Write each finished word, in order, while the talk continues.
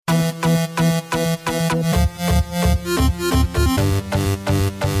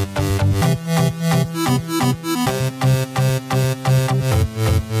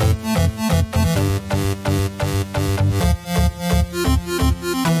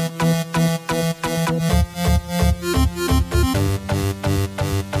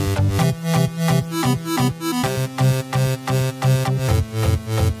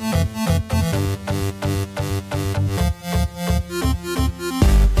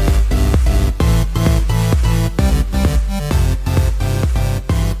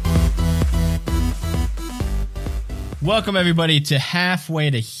Welcome, everybody, to Halfway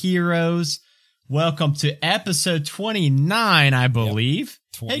to Heroes. Welcome to episode 29, I believe.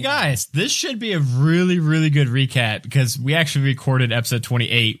 Yep, hey, guys, this should be a really, really good recap because we actually recorded episode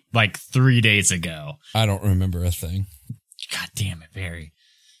 28 like 3 days ago. I don't remember a thing. God damn it, Barry.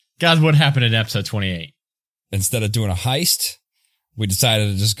 Guys, what happened in episode 28? Instead of doing a heist, we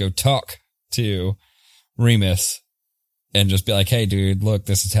decided to just go talk to Remus and just be like, hey, dude, look,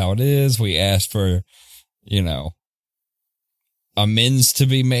 this is how it is. We asked for, amends to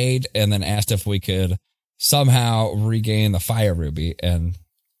be made, and then asked if we could somehow regain the fire ruby, and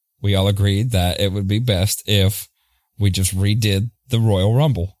we all agreed that it would be best if we just redid the Royal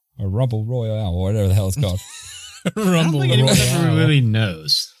Rumble or Rumble Royale or whatever the hell it's called. Rumble I don't think anyone ever really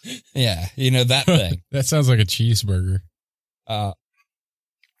knows. Yeah, that thing. That sounds like a cheeseburger.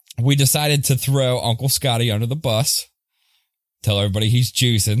 We decided to throw Uncle Scotty under the bus, tell everybody he's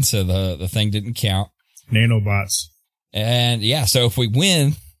juicing, so the thing didn't count. Nanobots. And yeah, so if we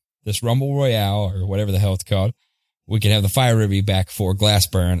win this Rumble Royale or whatever the hell it's called, we can have the fire ruby back for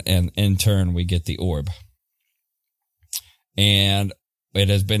Glassburn, and in turn we get the orb. And it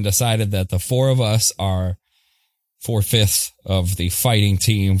has been decided that the four of us are 4/5 of the fighting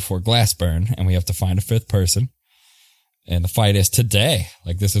team for Glassburn, and we have to find a fifth person. And the fight is today.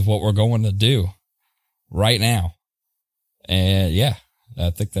 Like, this is what we're going to do right now. And yeah,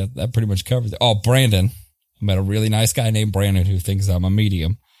 I think that pretty much covers it. Oh, Brandon. I met a really nice guy named Brandon who thinks I'm a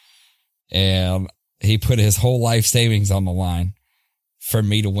medium. And he put his whole life savings on the line for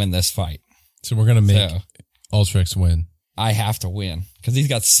me to win this fight. So we're going to make Ultrex win. I have to win because he's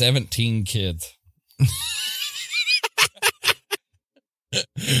got 17 kids.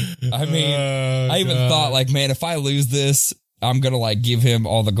 I mean, I even thought, like, man, if I lose this, I'm going to, like, give him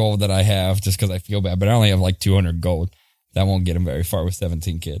all the gold that I have just because I feel bad. But I only have, like, 200 gold. That won't get him very far with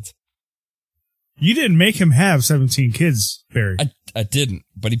 17 kids. You didn't make him have 17 kids, Barry. I didn't,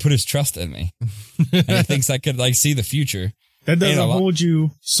 but he put his trust in me. And he thinks I could, like, see the future. That doesn't hold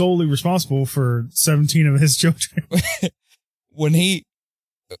you solely responsible for 17 of his children. When he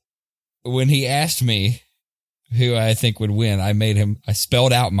asked me who I think would win, I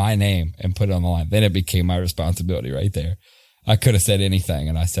spelled out my name and put it on the line. Then it became my responsibility right there. I could have said anything,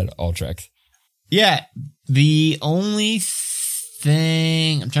 and I said Ultrex. Yeah, the only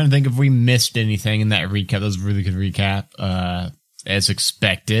thing, I'm trying to think if we missed anything in that recap. That was a really good recap, as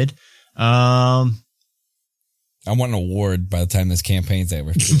expected. I want an award by the time this campaign's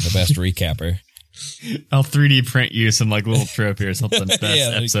over for the best recapper. I'll 3D print you some like little trophy or something. Best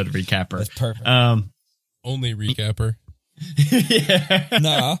episode recapper. That's perfect. Only recapper. Yeah.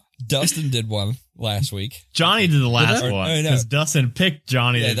 No, Dustin did one last week. Johnny did the last one because Dustin picked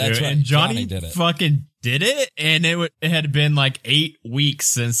Johnny to do it, and Johnny did it. Fucking did it, and it had been like 8 weeks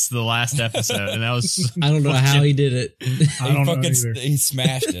since the last episode, and that was I don't know how he did it. He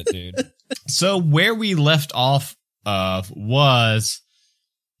smashed it, dude. So where we left off of was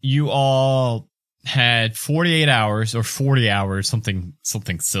you all had 48 hours or 40 hours, something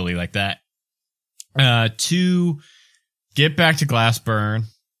silly like that, to get back to Glassburn.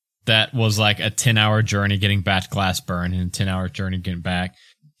 That was like a 10-hour journey getting back to Glassburn and a 10-hour journey getting back.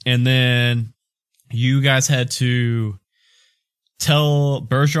 And then you guys had to tell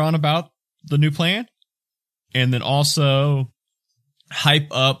Bergeron about the new plan and then also hype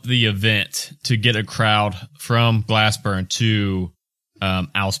up the event to get a crowd from Glassburn to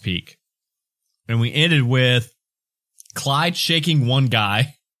Owl's Peak. And we ended with Clyde shaking one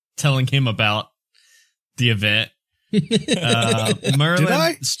guy, telling him about the event. Merlin, did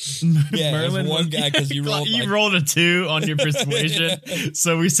I? Yeah, Merlin, one guy because you rolled a 2 on your persuasion,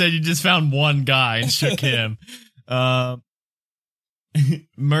 so we said you just found one guy and shook him.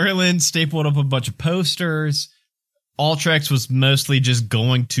 Merlin stapled up a bunch of posters. Ultrex was mostly just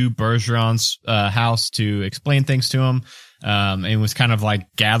going to Bergeron's house to explain things to him, and was kind of like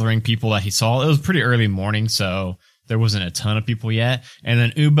gathering people that he saw. It was pretty early morning, so there wasn't a ton of people yet. And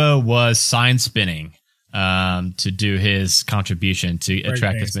then Ubo was sign spinning to do his contribution to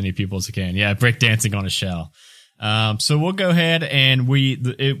attract as many people as he can. Yeah, breakdancing on a shell. So we'll go ahead and we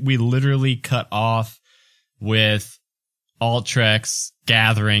literally cut off with Ultrex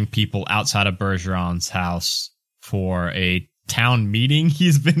gathering people outside of Bergeron's house for a town meeting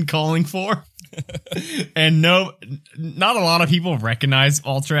he's been calling for. And not a lot of people recognize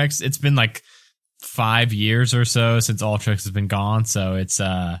Ultrex. It's been like 5 years or so since Ultrex has been gone, so it's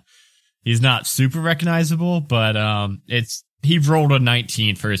he's not super recognizable, but he rolled a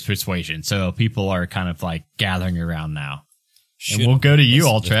 19 for his persuasion, so people are kind of like gathering around now. And we'll go to you,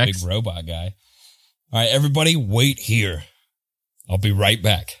 Ultrex. Big robot guy. All right, everybody, wait here. I'll be right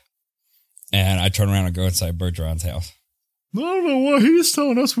back. And I turn around and go inside Bergeron's house. I don't know why he's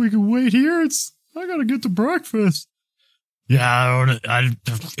telling us we can wait here. I gotta get to breakfast. Yeah,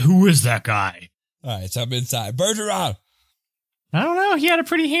 who is that guy? All right, so I'm inside. Bergeron! I don't know. He had a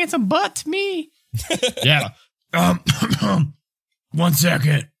pretty handsome butt to me. Yeah. 1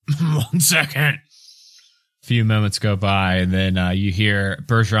 second. 1 second. A few moments go by, and then you hear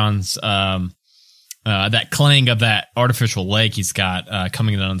Bergeron's that clang of that artificial lake he's got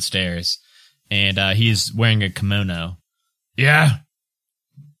coming down the stairs, and he's wearing a kimono. Yeah.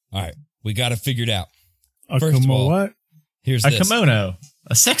 All right, we got it figured out. A First of all, what? Here's A this. kimono.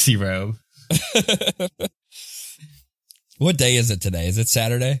 A sexy robe. What day is it today? Is it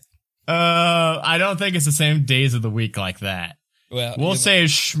Saturday? I don't think it's the same days of the week like that. Well, We'll say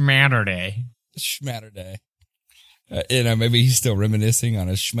Schmatterday. Schmatterday. Maybe he's still reminiscing on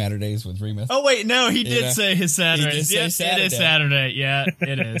his Schmatterdays with Remus. Oh, wait, no, he did say his Saturday. He did say Yes, Saturday. it is Saturday. Yeah,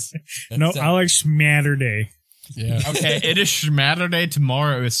 it is. No, I like Schmatterday. Yeah. Okay, it is Schmatterday.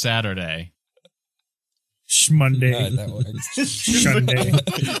 Tomorrow is Saturday. Schmonday. that works. Shunday.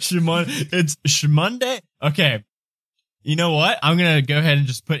 It's Schmonday? Okay. You know what? I'm going to go ahead and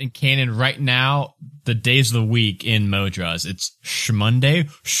just put in canon right now the days of the week in Modras. It's Schmonday,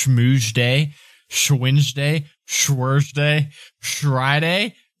 Schmoozday, Schwinzday, Schwurzday,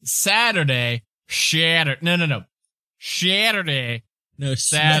 Friday, Saturday, No. Saturday. No,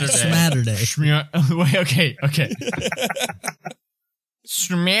 Saturday. Saturday. Wait, okay.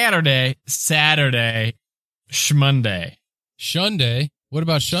 Saturday, Saturday, Schmonday. Shunday. What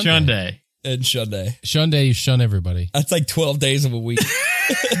about Shunday? Shunday. And Sunday. Shunday, you shun everybody. That's like 12 days of a week.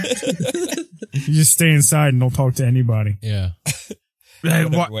 You just stay inside and don't talk to anybody. Yeah. Hey,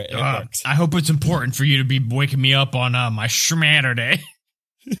 Whatever way it works. I hope it's important for you to be waking me up on my Schmatterday.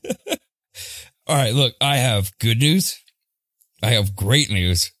 All right, look, I have good news, I have great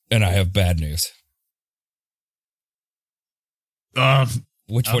news, and I have bad news.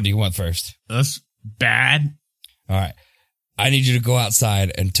 Which one do you want first? That's bad. All right. I need you to go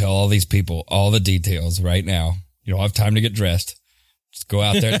outside and tell all these people all the details right now. You don't have time to get dressed. Just go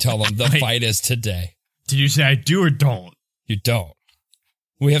out there and tell them the Wait. fight is today. Did you say I do or don't? You don't.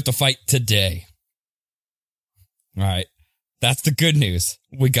 We have to fight today. All right. That's the good news.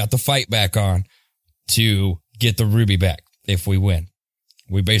 We got the fight back on to get the ruby back if we win.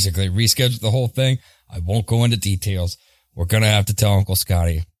 We basically rescheduled the whole thing. I won't go into details. We're going to have to tell Uncle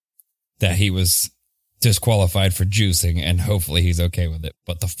Scotty that he was disqualified for juicing, and hopefully he's okay with it.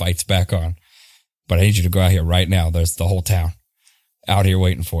 But the fight's back on. But I need you to go out here right now. There's the whole town out here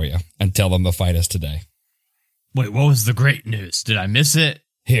waiting for you, and tell them the fight is today. Wait, what was the great news? Did I miss it?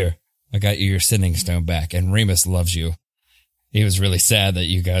 Here, I got you your sending stone back, and Remus loves you. He was really sad that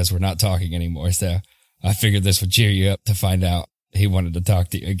you guys were not talking anymore, so I figured this would cheer you up to find out he wanted to talk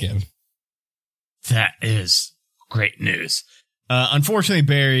to you again. That is great news. Unfortunately,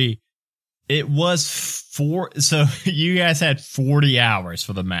 Barry, it was so you guys had 40 hours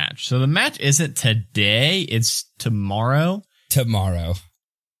for the match. So the match isn't today, it's tomorrow. Tomorrow.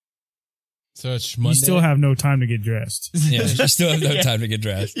 So it's You Monday. still have no time to get dressed. Yeah, you still have no Yeah. time to get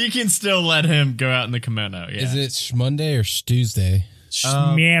dressed. You can still let him go out in the kimono. Yeah. Is it Monday or Tuesday?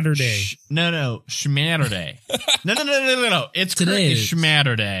 Schmatterday. No, Schmatterday. No. It's Today correct. It's is.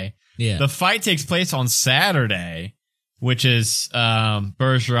 Schmatterday. Yeah. The fight takes place on Saturday, which is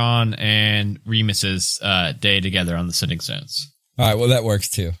Bergeron and Remus's day together on the Sitting Stones. All right, well, that works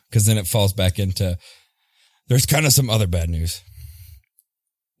too, because then it falls back into, there's kind of some other bad news.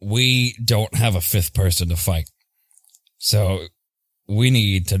 We don't have a fifth person to fight. So we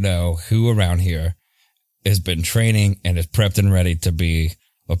need to know who around here has been training and is prepped and ready to be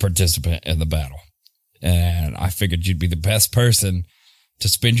a participant in the battle. And I figured you'd be the best person to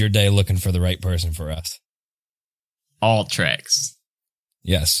spend your day looking for the right person for us. Altrex.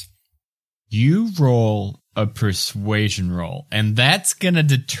 Yes. You roll a persuasion roll, and that's going to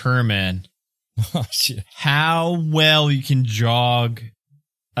determine Oh, shit. how well you can jog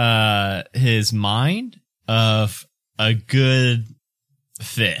his mind of a good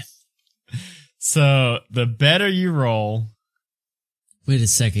fifth. So the better you roll, Wait a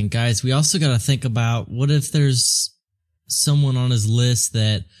second, guys. We also got to think about what if there's someone on his list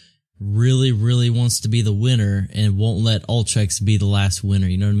that really, really wants to be the winner and won't let Ultrex be the last winner.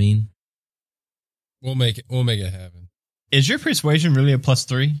 You know what I mean? We'll make it happen. is your persuasion really a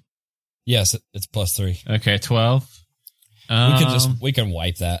 +3? Yes, it's +3. Okay, 12. We can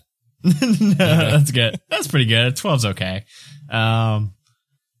wipe that. No, that's good. That's pretty good. 12's okay.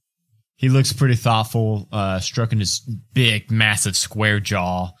 He looks pretty thoughtful, stroking his big, massive square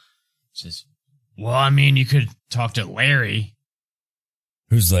jaw. Says, well, I mean, you could talk to Larry.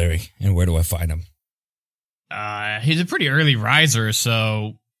 Who's Larry, and where do I find him? He's a pretty early riser,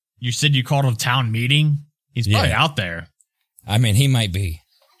 so you said you called a town meeting? He's probably out there. I mean, he might be.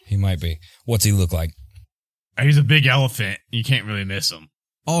 He might be. What's he look like? He's a big elephant. You can't really miss him.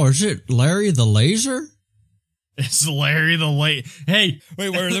 Oh, is it Larry the Laser? It's Larry the Late. Hey, Wait,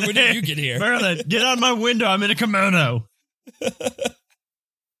 when did you get here? Merlin, get out of my window. I'm in a kimono.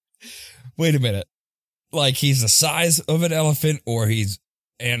 Wait a minute. Like he's the size of an elephant or he's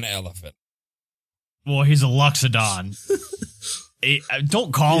an elephant? Well, he's a Luxodon.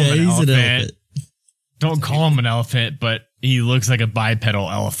 Don't call him an elephant. Don't call him an elephant, but he looks like a bipedal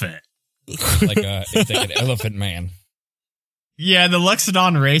elephant. Like an elephant man. Yeah, the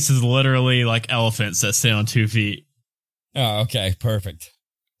Luxodon race is literally like elephants that sit on 2 feet. Oh, okay. Perfect.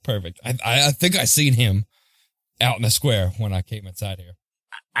 I think I seen him out in the square when I came inside here.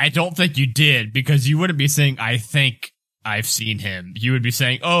 I don't think you did, because you wouldn't be saying, I think I've seen him. You would be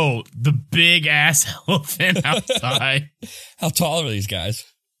saying, oh, the big ass elephant outside. How tall are these guys?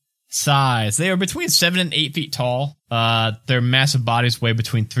 Size. They are between 7 and 8 feet tall. Their massive bodies weigh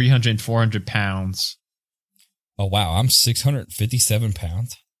between 300 and 400 pounds. Oh, wow. I'm 657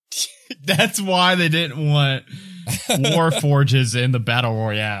 pounds. That's why they didn't want war forges in the battle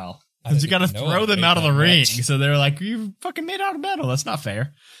royale. Because you got to throw them out of the ring. So they're like, you fucking made out of metal. That's not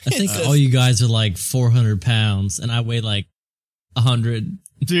fair. I think all you guys are like 400 pounds, and I weigh like 100.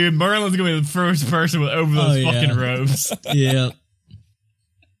 Dude, Merlin's going to be the first person with over those fucking robes. Yeah.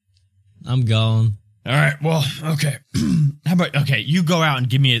 I'm gone. All right. Well, okay. How about, you go out and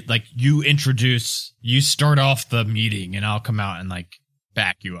give me, you start off the meeting, and I'll come out and,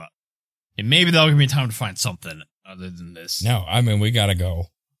 back you up. And maybe that'll give me time to find something other than this. No, I mean, we got to go.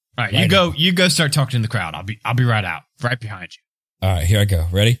 All right, you go start talking to the crowd. I'll be right out, right behind you. All right, here I go.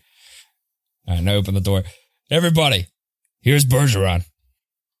 Ready? All right, and I open the door. Everybody, here's Bergeron.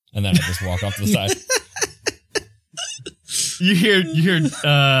 And then I just walk off to the side. You hear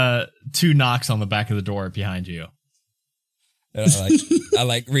 2 knocks on the back of the door behind you. And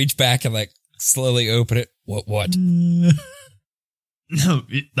I reach back and slowly open it. What? No,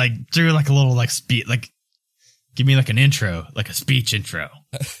 do a little speech, give me an intro, a speech intro.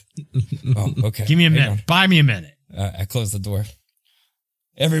 Oh, okay. Give me a minute. Buy me a minute. I close the door.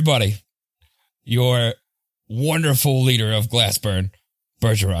 Everybody, your wonderful leader of Glassburn,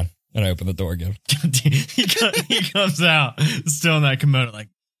 Bergeron. And I open the door again. he comes out, still in that kimono,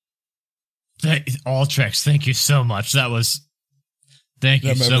 Alltrex, thank you so much. Thank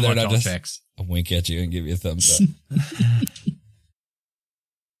you so much, Alltrex. I'll wink at you and give you a thumbs up.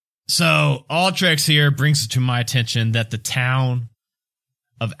 So, Alltrex here brings it to my attention that the town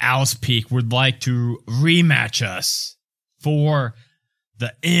of Owl's Peak would like to rematch us for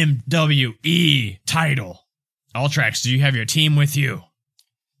the MWE title. Alltrex, do you have your team with you?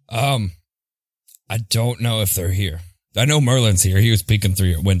 I don't know if they're here. I know Merlin's here. He was peeking through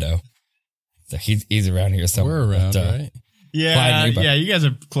your window. So he's around here somewhere. We're around, right? Yeah, you guys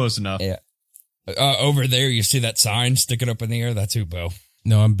are close enough. Yeah. Over there, you see that sign sticking up in the air? That's who, Bo.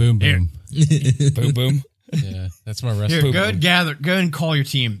 No, I'm Boom Boom. Boom Boom? Yeah, that's my rest. Here, go and call your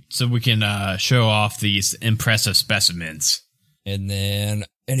team so we can show off these impressive specimens. And then,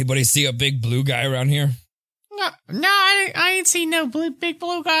 anybody see a big blue guy around here? No, I ain't seen no big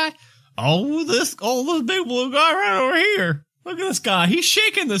blue guy. Oh, this big blue guy right over here. Look at this guy. He's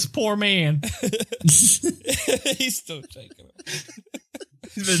shaking this poor man. He's still shaking him.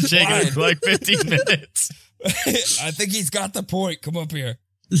 He's been shaking him for 15 minutes. I think he's got the point. Come up here.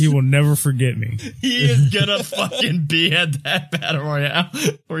 He will never forget me. He is gonna fucking be at that battle royale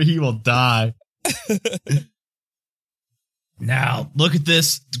or he will die. Now, look at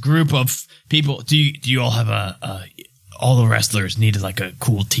this group of people. Do you all have all the wrestlers needed a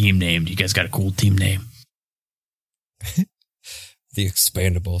cool team name? Do you guys got a cool team name? The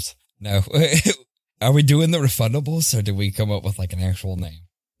Expandables. No. Are we doing the Refundables or do we come up with an actual name?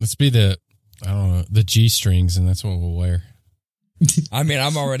 Let's be the G strings, and that's what we'll wear. I mean,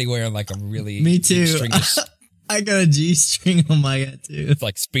 I'm already wearing a really Me too. stringy I got a G string on my head too. It's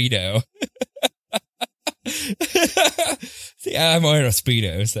like Speedo. See, I'm wearing a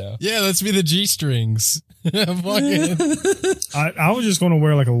Speedo, so. Yeah, let's be the G strings. I was just going to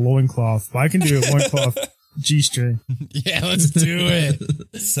wear a loincloth, but I can do a loincloth G-string. Yeah, let's do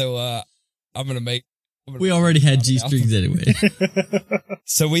it. So, I'm going to make. We already had G strings anyway.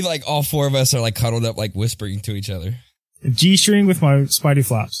 So we all 4 of us are cuddled up, whispering to each other. A G-string with my Spidey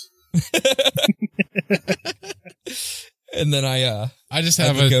flaps. And then I just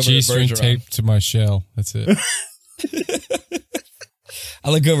have a G-string taped to my shell. That's it. I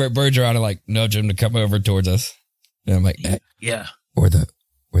look over at Bergeron and nudge him to come over towards us. And I'm like, hey, yeah. Or the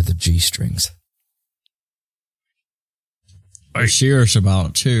we're the G strings. We're serious about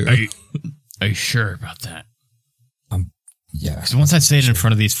it too. Are you sure about that? Yeah. Because once I say it in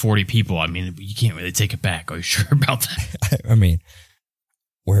front of these 40 people, I mean, you can't really take it back. Are you sure about that? I mean,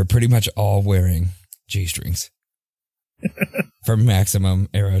 we're pretty much all wearing G strings for maximum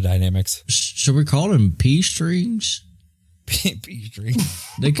aerodynamics. Should we call them P strings? P strings.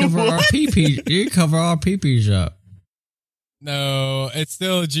 They cover our PP. They cover our PPs up. No, it's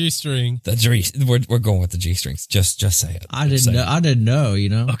still a G string. The G. We're going with the G strings. Just say it. I didn't know. You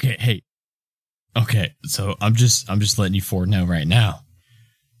know. Okay, hey. Okay, so I'm just letting you four know right now.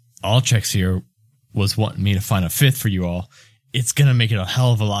 Allchecks here was wanting me to find a fifth for you all. It's gonna make it a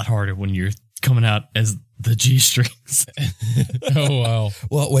hell of a lot harder when you're coming out as the G strings. Oh, wow.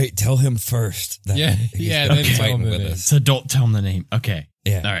 Well, wait. Tell him first. That Yeah, he's yeah, gonna then be tell fighting him the with name. us. So don't tell him the name. Okay.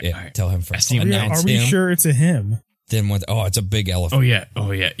 Yeah, All right, yeah. all right. Tell him I first. see him now. Announce Are we him. sure it's a him? Then what? Oh, it's a big elephant. Oh yeah.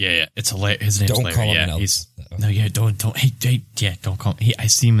 It's his name's Don't Larry. call him yeah, an elephant. he's no, yeah, don't. Hey, yeah, don't call him. I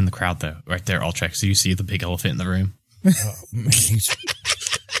see him in the crowd though, right there. Allchecks. So you see the big elephant in the room. Oh, man, he's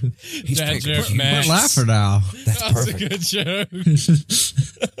That big. joke, He's- man. Quit laughing now. That's That's a perfect. good joke.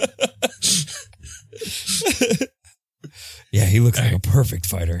 Yeah, he looks like a perfect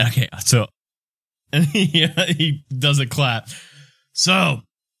fighter. Okay, so he doesn't clap. So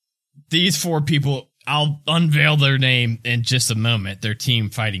these four people, I'll unveil their name in just a moment. Their team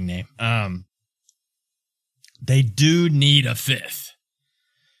fighting name. They do need a fifth.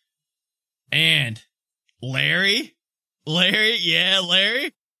 And Larry, Larry.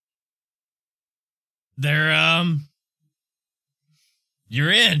 They're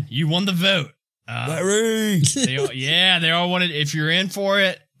you're in. You won the vote. Larry. They all wanted. If you're in for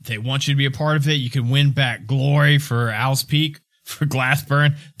it, they want you to be a part of it. You can win back glory for Owl's Peak, for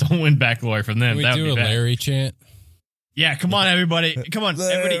Glassburn. Don't win back glory from them. Can we That would do be a bad. Larry chant? Yeah, come on, everybody. Come on,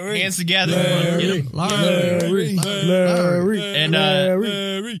 everybody. Larry. Hands together. Get 'em. Larry. And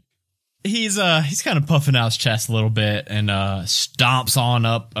Larry. he's kind of puffing out his chest a little bit and stomps on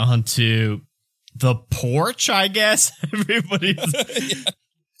up onto the porch, I guess. Everybody's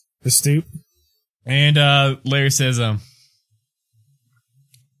The stoop. and Larry says,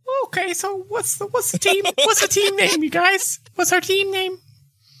 okay, so what's the team? What's the team name, you guys? What's our team name?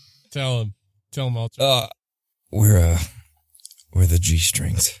 Tell him all. We're the G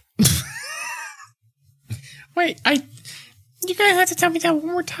strings. Wait, you guys have to tell me that one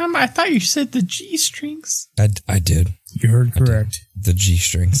more time. I thought you said the G strings. I did. You heard correct. The G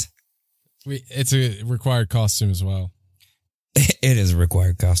strings. It's a required costume as well. It is a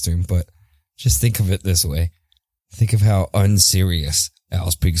required costume, but just think of it this way. Think of how unserious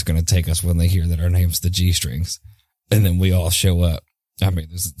Owl's Peak's going to take us when they hear that our name's the G strings. And then we all show up. I mean,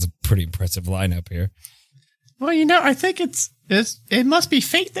 this is a pretty impressive lineup here. Well, I think it must be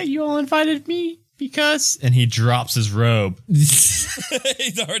fate that you all invited me because. And he drops his robe.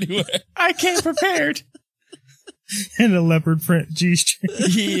 He's already wearing. I came prepared. And a leopard print G string.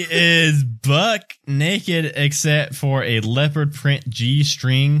 He is buck naked except for a leopard print G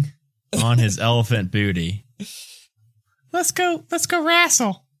string on his elephant booty. Let's go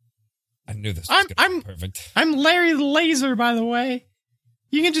wrestle. I knew this was going to be perfect. I'm Larry the Laser, by the way.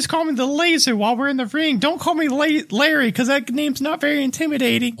 You can just call me the Laser while we're in the ring. Don't call me Larry, because that name's not very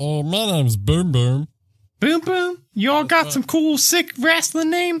intimidating. Oh, my name's Boom Boom. Boom Boom, you all got some cool, sick wrestling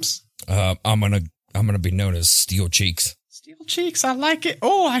names? I'm gonna be known as Steel Cheeks. Steel Cheeks, I like it.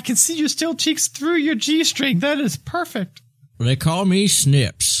 Oh, I can see your steel cheeks through your G-string. That is perfect. They call me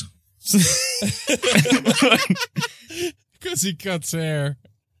Snips. Because he cuts hair.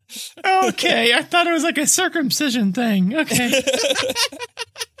 Okay, I thought it was like a circumcision thing. Okay.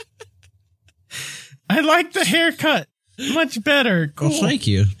 I like the haircut. Much better. Cool. Well, thank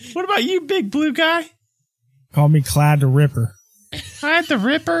you. What about you, big blue guy? Call me Clyde the Ripper. I had the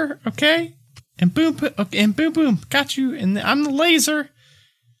Ripper, okay? And boom, boom, got you. And I'm the Laser.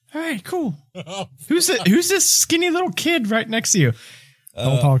 All right, cool. Who's this skinny little kid right next to you?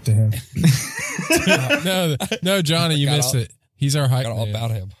 Don't talk to him. No, Johnny, you Got missed all- it. He's our hype Got all man.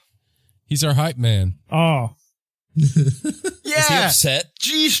 about him. He's our hype man. Oh, Is he upset?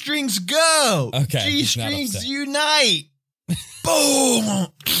 G-strings go. Okay, he's not G-strings upset. unite. Boom.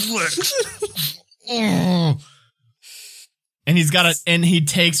 And he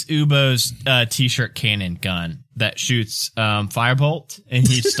takes Ubo's t-shirt cannon gun that shoots firebolt, and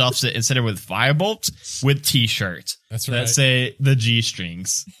he stuffs it instead of with firebolt with t-shirts. That's right. That say the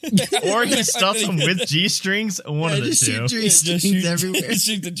G-strings. Or he stuffs them with G-strings, one of the two. G-strings everywhere.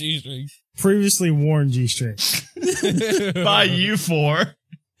 Shoot the G string. previously worn G string. By you four.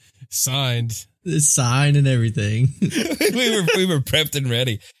 Signed The sign and everything. we were prepped and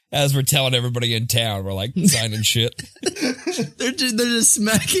ready as we're telling everybody in town. We're like signing shit. They're just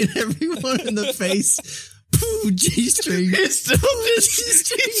smacking everyone in the face. Pooh, G-string. He's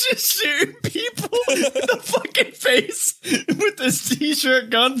just shooting people in the fucking face with this t-shirt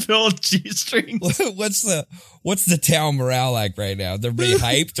gun filled G-strings. What's the town morale like right now? They're pretty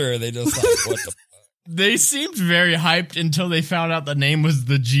hyped, or are they just like, what the? They seemed very hyped until they found out the name was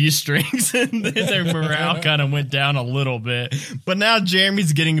the G-strings, and then their morale kind of went down a little bit. But now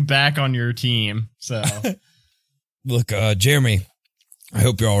Jeremy's getting back on your team. So, Look, Jeremy, I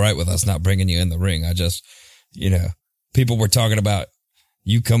hope you're all right with us not bringing you in the ring. I just, people were talking about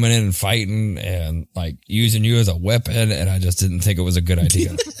you coming in and fighting and like using you as a weapon, and I just didn't think it was a good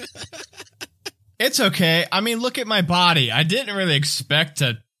idea. it's okay. I mean, look at my body. I didn't really expect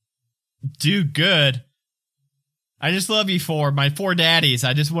to do good. I just love you my four daddies.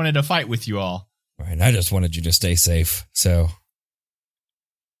 I just wanted to fight with you all. Right. I just wanted you to stay safe. So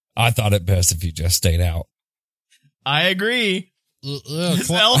I thought it best if you just stayed out. I agree. Yeah, This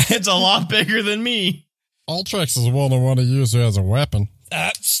elephant's a lot bigger than me. Ultrex is the one I want to use her as a weapon.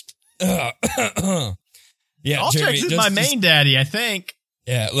 Yeah, Ultrex Jeremy, is my main daddy, I think.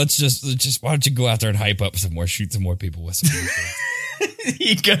 Yeah, let's just why don't you go out there and hype up some more, shoot some more people with some.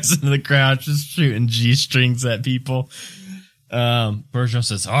 He goes into the crowd just shooting G-strings at people. Bergeron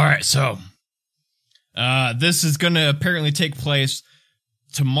says, all right, so this is going to apparently take place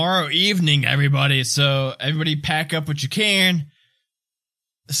tomorrow evening, everybody. So everybody pack up what you can.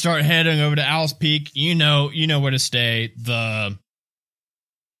 Start heading over to Owl's Peak. You know where to stay. The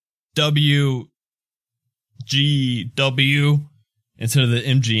WGW instead of the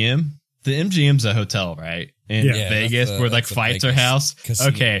MGM. The MGM's a hotel, right? In Vegas, where like fights are housed. Casino.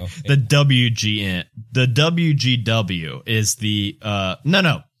 Okay, the WGN, the WGW is the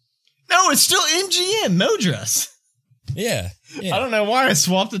no, it's still MGM Modress. Yeah. I don't know why I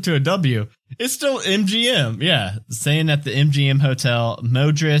swapped it to a W. It's still MGM. Yeah, saying at the MGM Hotel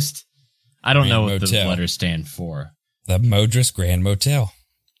Modress. I don't know what the letters stand for. The Modress Grand Motel.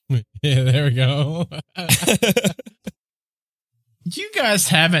 Yeah, there we go. You guys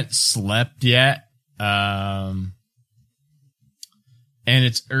haven't slept yet. And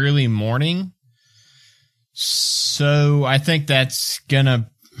it's early morning. So I think that's gonna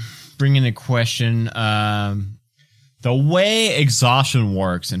bring into question the way exhaustion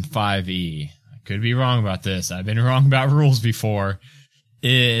works in 5e. I could be wrong about this. I've been wrong about rules before.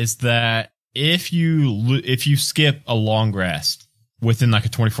 Is that if you skip a long rest within like a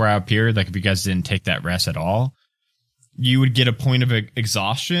 24-hour period, like if you guys didn't take that rest at all, you would get a point of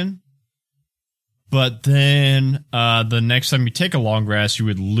exhaustion. But then the next time you take a long rest, you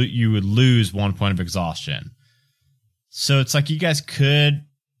would lose 1 point of exhaustion. So it's like you guys could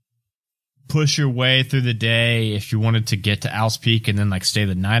push your way through the day if you wanted to get to Owl's Peak and then like stay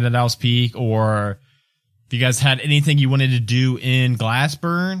the night at Owl's Peak, or if you guys had anything you wanted to do in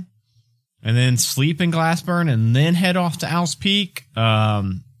Glassburn and then sleep in Glassburn and then head off to Owl's Peak.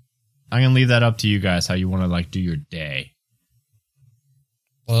 I'm gonna leave that up to you guys how you want to like do your day.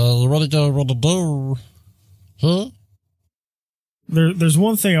 What do you want to do? Huh? There's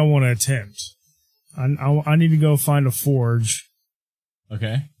one thing I want to attempt. I need to go find a forge.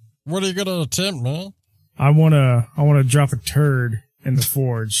 Okay. What are you gonna attempt, man? I wanna drop a turd in the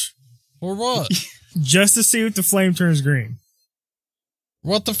forge. For what? Just to see if the flame turns green.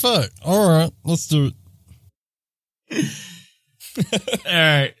 What the fuck? Alright, let's do it. All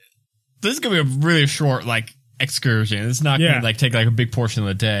right. This is gonna be a really short like excursion. It's not gonna like take like a big portion of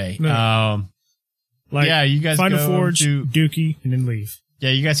the day. No. You guys find a forge, Dookie, and then leave. Yeah,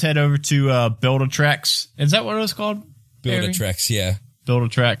 you guys head over to Build-A-Trex. Is that what it was called? Build-A-Trex, yeah.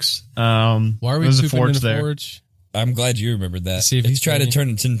 Build-A-Trex. Why are we there's a pooping forge in the there. forge? I'm glad you remembered that. See if He's it's trying to green. turn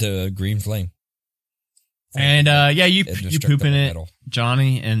it into a green flame. And you poop in it, metal.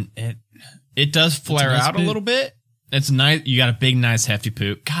 Johnny, and it does flare nice out poop. a little bit. It's nice. You got a big, nice, hefty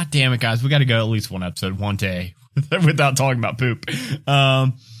poop. God damn it, guys. We got to go at least one episode one day without talking about poop.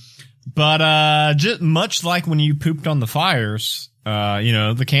 But just much like when you pooped on the fires,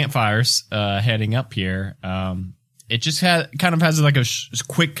 the campfires heading up here, it just kind of has like a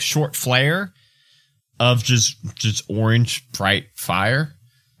quick, short flare of just orange, bright fire,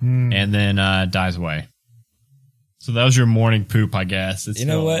 and then dies away. So that was your morning poop, I guess. It's You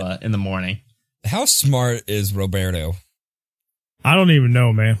know still, what? in the morning. How smart is Roberto? I don't even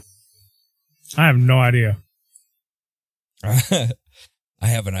know, man. I have no idea. I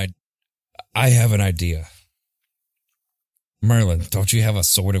have an idea. Merlin, don't you have a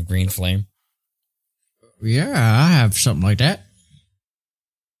sword of green flame? Yeah, I have something like that.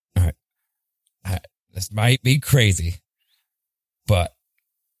 This might be crazy, but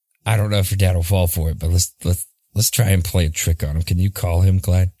I don't know if your dad will fall for it. But let's try and play a trick on him. Can you call him,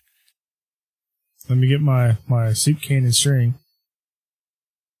 Clyde? Let me get my soup can and string.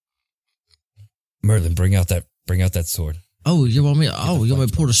 Merlin, bring out that sword. Oh, you want me? Oh, you want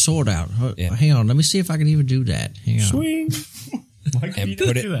me to pull the sword out? Yeah. Hang on, let me see if I can even do that. Hang on. Swing. Why can't And you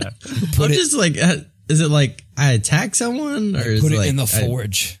put just do it- that? Put I'm it, just like, is it like I attack someone, or is put it it like in the I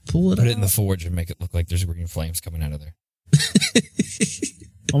forge. pull it? Put out? it in the forge and make it look like there's green flames coming out of there.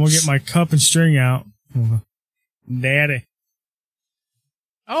 I'm gonna get my cup and string out. Daddy.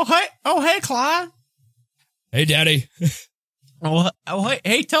 Oh hey, Clyde. Hey, Daddy.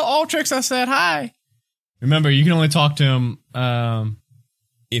 Hey, tell Ultrix I said hi. Remember, you can only talk to him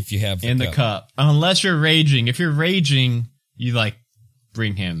If you have in the cup, unless you're raging. If you're raging, you like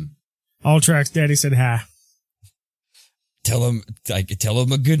bring him. Ultrax Daddy said hi. tell him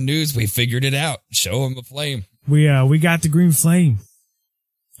a good news. We figured it out. Show him a flame. We got the green flame.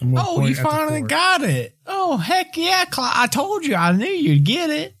 I'm gonna Oh, point you at the finally forge. got it. Oh, heck yeah, Clyde. I told you. I knew you'd get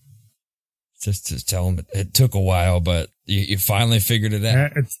it. Just to tell him it took a while, but you finally figured it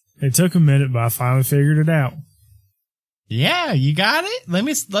out. Yeah, it took a minute, but I finally figured it out. Yeah, you got it.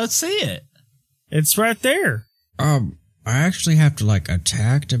 Let's see it. It's right there. I actually have to like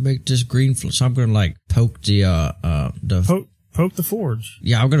attack to make this green. So I'm gonna like poke the Poke the forge.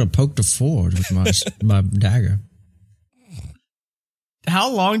 yeah. I'm gonna poke the forge with my my dagger.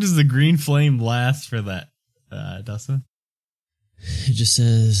 How long does the green flame last for that, Dustin? It just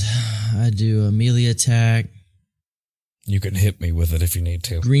says I do a melee attack. You can hit me with it if you need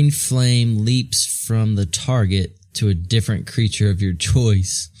to. Green flame leaps from the target to a different creature of your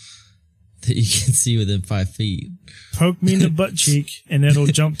choice that you can see within 5 feet. Poke me in the butt cheek, and it'll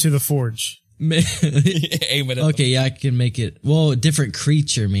jump to the forge. Aim it at Okay, yeah, I can make it. Well, different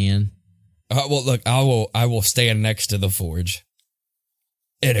creature, man. well, look, I will stand next to the forge,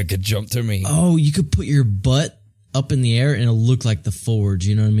 and it could jump to me. Oh, you could put your butt up in the air and it'll look like the forge.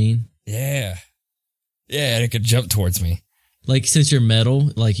 You know what I mean? Yeah, and it could jump towards me. Like since you're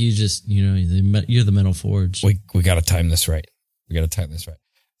metal, like you just you're the metal forge. We got to time this right.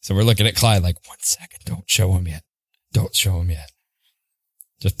 So we're looking at Clyde like, 1 second. Don't show him yet.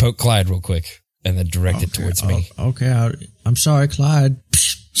 Just poke Clyde real quick and then direct it towards me. Okay, I'm sorry, Clyde.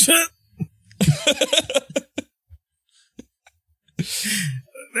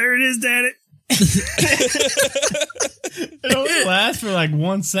 There it is, Daddy. It only lasts for like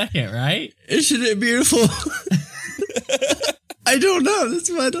 1 second, right? Isn't it beautiful? I don't know. That's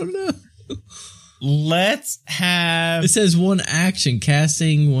why I don't know. Let's have. It says one action,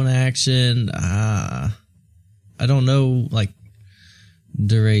 casting one action. I don't know, like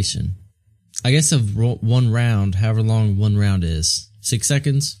duration. I guess of one round, however long one round is. 6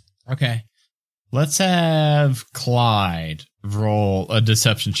 seconds. Okay. Let's have Clyde roll a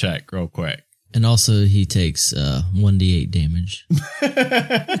deception check real quick. And also he takes 1d8 damage.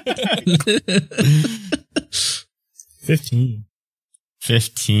 15.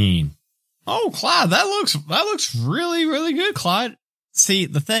 15. Oh, Clyde, that looks really, really good, Clyde. See,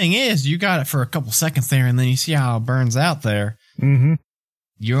 the thing is, you got it for a couple seconds there, and then you see how it burns out there. Mm-hmm.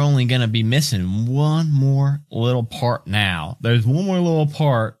 You're only going to be missing one more little part now. There's one more little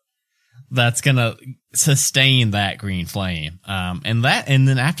part that's going to sustain that green flame. And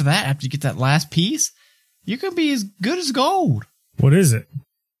then after that, after you get that last piece, you can be as good as gold. What is it?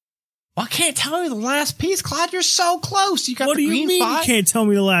 I can't tell you the last piece, Clyde. You're so close. You got What the do green you mean fire. you can't tell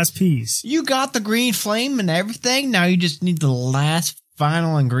me the last piece? You got the green flame and everything. Now you just need the last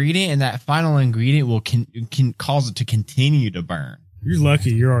final ingredient, and that final ingredient will can cause it to continue to burn. You're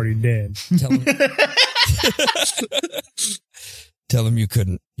lucky you're already dead. Tell him you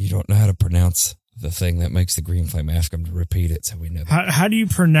don't know how to pronounce the thing that makes the green flame. Ask him to repeat it so we know. How do you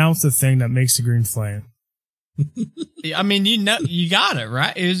pronounce the thing that makes the green flame? I mean, you got it,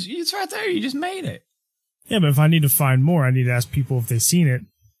 right? It's right there. You just made it. Yeah, but if I need to find more, I need to ask people if they've seen it.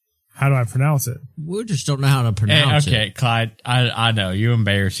 How do I pronounce it? We just don't know how to pronounce Okay, it. Clyde, I know. You're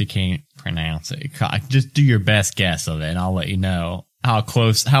embarrassed you can't pronounce it. Clyde, just do your best guess of it, and I'll let you know how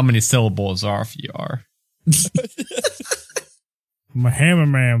many syllables off you are. I'm a hammer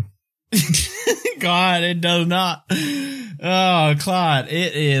man. God, it does not. Oh, Clyde,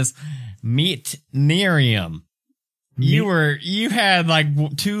 it is meatnerium. You had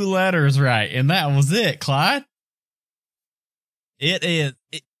like 2 letters right, and that was it, Clyde. It is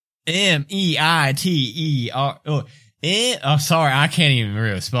MEITER. Oh, sorry, I can't even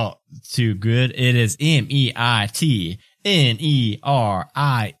really spell it too good. It is MEITNERIUM.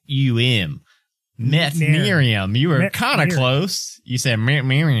 Metnerium. You were kind of close. You said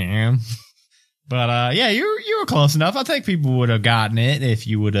Metnerium. But yeah, you were close enough. I think people would have gotten it if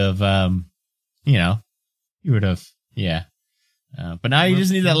you would have, yeah. But now you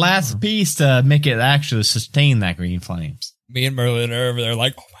just need that last piece to make it actually sustain that green flames. Me and Merlin are over there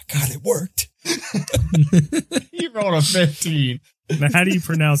like, oh my God, it worked. You rolled a 15. Now, how do you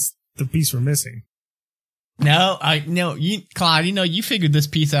pronounce the piece we're missing? No, Clyde, you figured this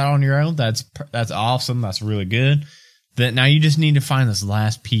piece out on your own. That's awesome. That's really good. That now you just need to find this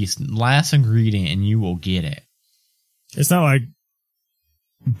last piece, last ingredient, and you will get it. It's not like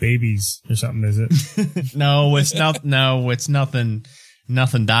babies or something, is it? No, it's not. No, it's nothing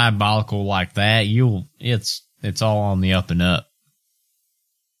diabolical like that. It's all on the up and up.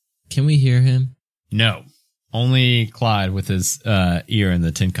 Can we hear him? No, only Clyde with his ear in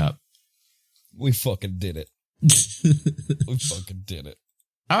the tin cup. We fucking did it. We fucking did it.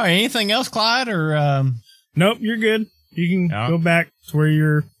 All right. Anything else, Clyde? Or nope, you're good. You can go back to where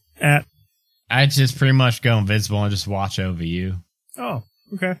you're at. I just pretty much go invincible and just watch over you. Oh,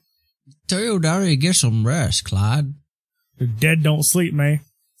 okay. Tell your daughter to get some rest, Clyde. The dead don't sleep, May.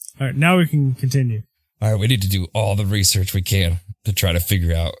 All right, now we can continue. All right, we need to do all the research we can to try to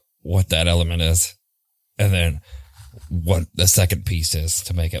figure out what that element is, and then what the second piece is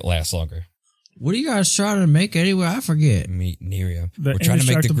to make it last longer. What are you guys trying to make anyway? I forget. Meet Neria. We're trying to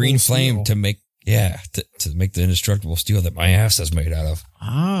make the green flame to make, to make the indestructible steel that my ass is made out of.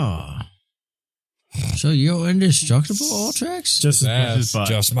 Ah. So you're indestructible, Ultrax?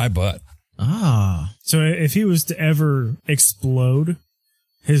 Just my butt. Ah. So if he was to ever explode,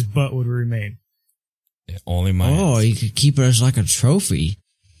 his butt would remain. Yeah, only my ass. You could keep it as like a trophy.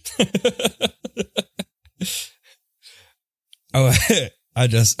 Oh,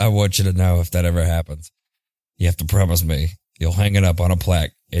 I want you to know if that ever happens, you have to promise me you'll hang it up on a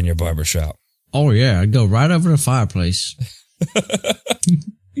plaque in your barbershop. Oh, yeah. I'd go right over the fireplace.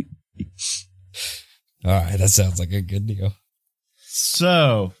 All right. That sounds like a good deal.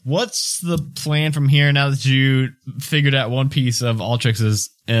 So, what's the plan from here now that you figured out one piece of Ultrax's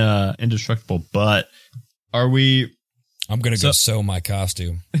indestructible butt? I'm going to go sew my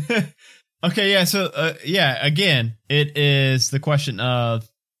costume. Okay, yeah, so, again, it is the question of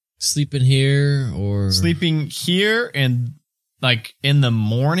sleeping here or sleeping here and, like, in the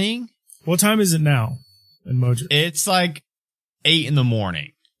morning. What time is it now in Mojo? It's like 8 in the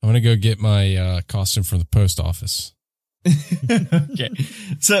morning. I'm going to go get my costume from the post office. Okay.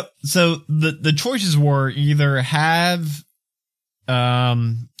 So the choices were either have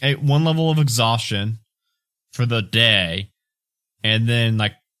one level of exhaustion for the day and then,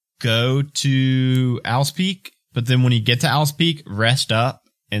 like, go to Owl's Peak, but then when you get to Owl's Peak, rest up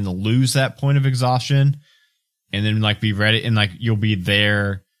and lose that point of exhaustion, and then, like, be ready, and, like, you'll be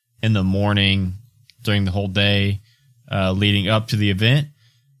there in the morning during the whole day leading up to the event.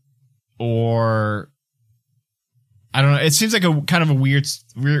 Or I don't know. It seems like a kind of a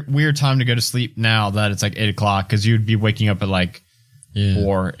weird time to go to sleep now that it's like 8 o'clock, because you'd be waking up at like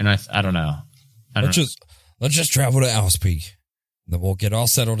 4, and I don't know. Let's just travel to Owl's Peak. Then we'll get all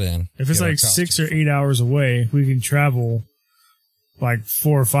settled in. If it's like 6 or 8 hours away, we can travel like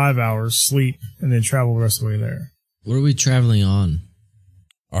 4 or 5 hours, sleep, and then travel the rest of the way there. What are we traveling on?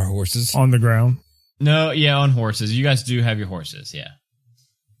 Our horses? On the ground. No, yeah, on horses. You guys do have your horses, yeah.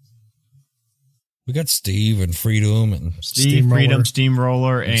 We got Steve and Freedom and Freedom,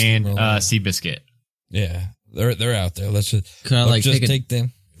 Steamroller, and Seabiscuit. Yeah, they're out there. Let's just take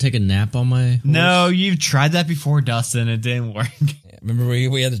them. Take a nap on my horse? No, you've tried that before, Dustin. It didn't work. Yeah, remember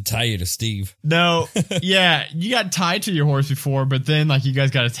we had to tie you to Steve. No, yeah, you got tied to your horse before, but then like you guys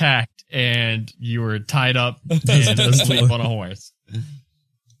got attacked and you were tied up and asleep on a horse.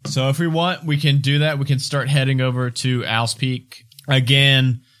 So if we want, we can do that. We can start heading over to Owl's Peak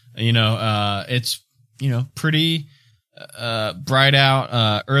again. It's pretty bright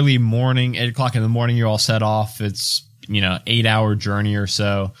out. Early morning, 8 o'clock in the morning. You're all set off. It's 8-hour journey or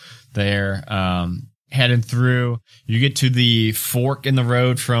so there. Heading through, you get to the fork in the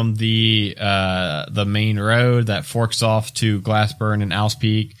road from the main road that forks off to Glassburn and Owl's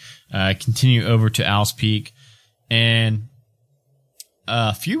Peak. Continue over to Owl's Peak, and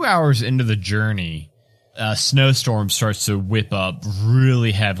a few hours into the journey, a snowstorm starts to whip up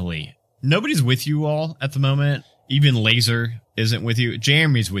really heavily. Nobody's with you all at the moment. Even Laser isn't with you.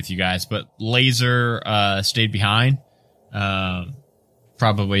 Jeremy's with you guys, but Laser stayed behind.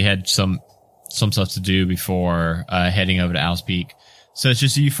 Probably had some stuff to do before heading over to Owl's Peak. So it's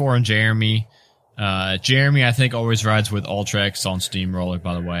just you four and Jeremy. Jeremy, I think, always rides with Ultrax on Steamroller,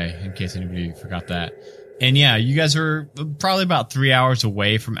 by the way, in case anybody forgot that. And yeah, you guys are probably about 3 hours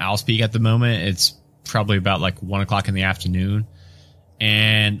away from Owl's Peak at the moment. It's probably about like 1 o'clock in the afternoon.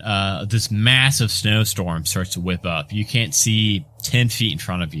 and this massive snowstorm starts to whip up. You can't see 10 feet in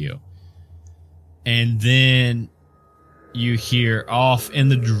front of you. And then you hear off in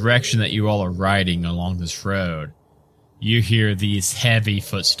the direction that you all are riding along this road, you hear these heavy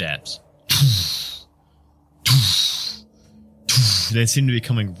footsteps. They seem to be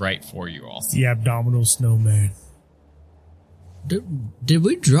coming right for you all. The abdominal snowman. Did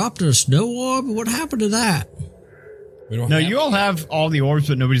we drop the snow orb? What happened to that? We don't No, have- you all have all the orbs,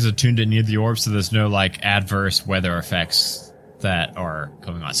 but nobody's attuned to any of the orbs, so there's no like adverse weather effects that are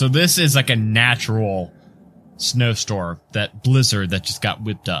coming on. So this is like a natural snowstorm, that blizzard that just got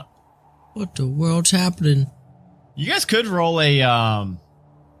whipped up. What the world's happening? You guys could roll a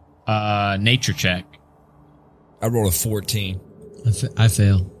nature check. I rolled a 14. I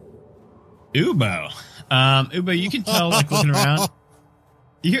fail. Ubo. Ubo, you can tell like looking around.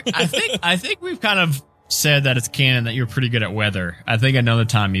 I think we've kind of said that it's canon that you're pretty good at weather. I think another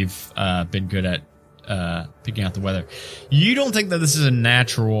time you've been good at picking out the weather. You don't think that this is a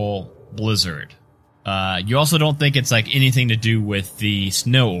natural blizzard. You also don't think it's like anything to do with the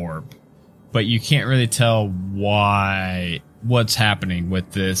snow orb, but you can't really tell what's happening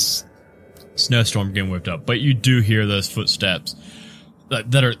with this snowstorm getting whipped up. But you do hear those footsteps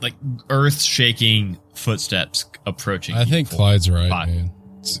that are like earth-shaking footsteps approaching. I think you. Clyde's right, Five. man.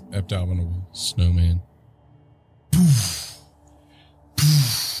 It's abdominal snowman.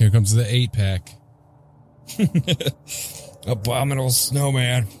 Here comes the 8-pack. Abominable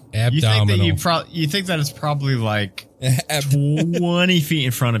snowman. You think Abdominal. that you think that it's probably like Ab- 20 feet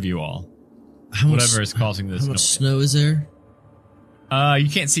in front of you all. Whatever is causing this How much noise. snow is there? You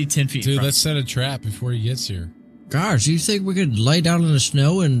can't see 10 feet in Dude, front. let's set a trap before he gets here. Gosh, do you think we could lay down in the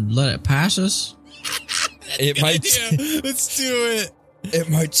snow and let it pass us? it might. Let's do it. It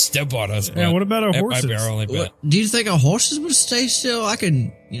might step on us. Yeah, but what about our it might be horses? our only bet. What, do you think our horses would stay still? I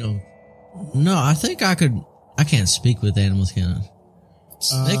can, no, I think I could. I can't speak with animals, can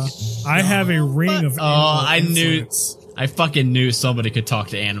I? I have a ring of. I animal knew. influence. I fucking knew somebody could talk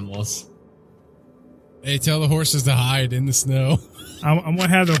to animals. Hey, tell the horses to hide in the snow. I'm gonna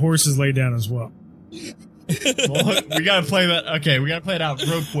have the horses lay down as well. Well, we gotta play that. Okay, we gotta play it out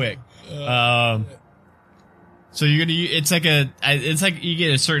real quick. So you're gonna. It's like you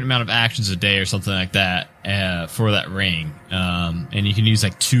get a certain amount of actions a day or something like that for that ring, and you can use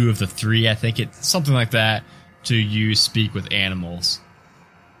like 2 of the 3. I think it's something like that to use speak with animals.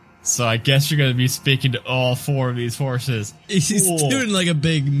 So I guess you're gonna be speaking to all 4 of these horses. He's Cool. doing like a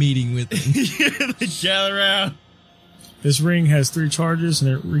big meeting with them. They gather around. This ring has 3 charges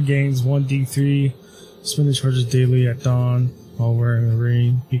and it regains 1d3. Spend the charges daily at dawn while wearing the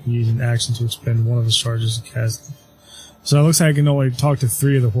ring. You can use an action to expend one of his charges to cast them. So it looks like I can only talk to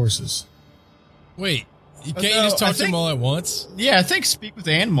 3 of the horses. Wait, you can't No, just talk I to them think- all at once? Yeah, I think speak with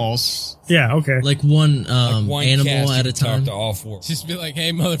animals. Yeah, okay. Like one Like one animal cast, at you a can talk time. to all 4. Just be like,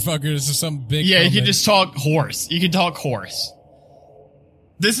 hey, motherfucker, this is something big. Yeah, you coming. can just talk horse. You can talk horse.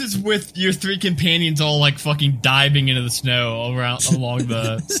 This is with your 3 companions all like fucking diving into the snow around along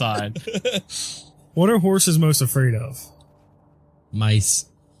the side. What are horses most afraid of? Mice.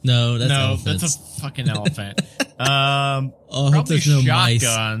 No, that's No, elephants. that's a fucking elephant. Oh, I hope Probably there's no mice.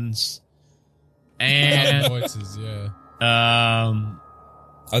 shotguns. Loud And voices, yeah.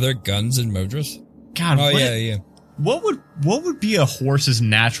 Are there guns in Modrus? God, Oh, what, yeah. what would be a horse's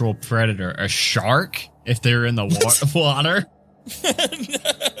natural predator? A shark if they're in the water?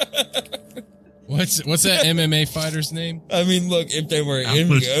 What's that MMA fighter's name? I mean, look, if they were in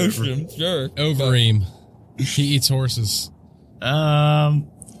push the ocean, sure. Overeem. He eats horses.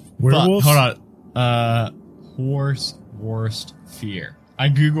 Werewolves? Hold on. Horse worst fear. I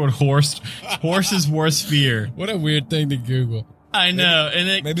googled horse's worst fear. What a weird thing to Google. I know, and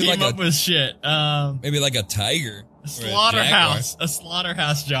it maybe came like up with shit. Maybe like a tiger. A slaughterhouse. A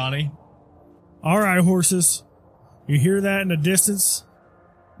slaughterhouse, Johnny. All right, horses. You hear that in the distance?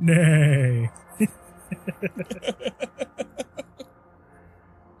 Nay.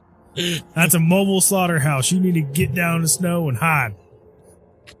 That's a mobile slaughterhouse. You need to get down in the snow and hide.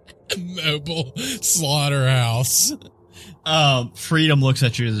 Mobile slaughterhouse. Freedom looks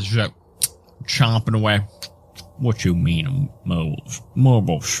at you as just like, chomping away. What you mean, a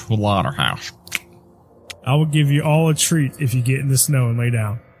mobile slaughterhouse? I will give you all a treat if you get in the snow and lay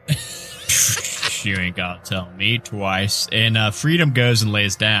down. You ain't gotta tell me twice. And Freedom goes and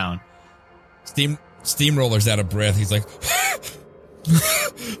lays down. Steamroller's out of breath. He's like,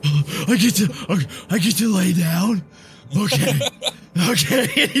 I get to lay down. Okay, okay.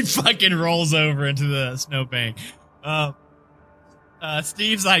 He fucking rolls over into the snowbank.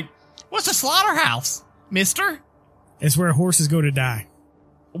 Steve's like, "What's a slaughterhouse, Mister?" It's where horses go to die.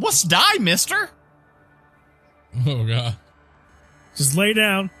 What's die, mister? Oh god. Just lay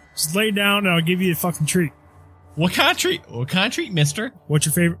down. Just lay down, and I'll give you a fucking treat. What kind of treat? What kind of treat, mister? What's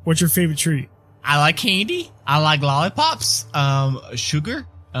your favorite treat? I like candy. I like lollipops. Sugar.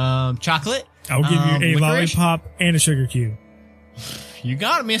 Chocolate. I'll give you a licorice. lollipop and a sugar cube. You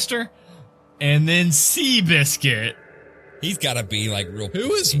got it, mister. And then Seabiscuit. He's got to be like real.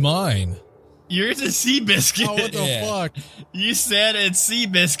 Who is mine? Yours is Seabiscuit. Oh, what the Yeah. fuck? You said it's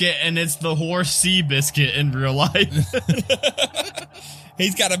Seabiscuit, and it's the horse Seabiscuit in real life.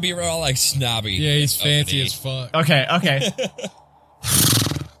 He's got to be real like snobby. Yeah, he's fancy uppity. as fuck. Okay.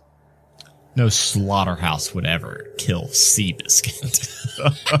 No slaughterhouse would ever kill Seabiscuit.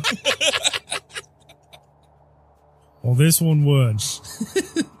 Well, this one would.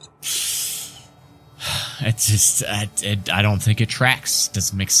 It's just, I don't think it tracks.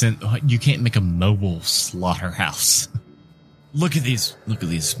 Doesn't make sense. You can't make a mobile slaughterhouse. Look at these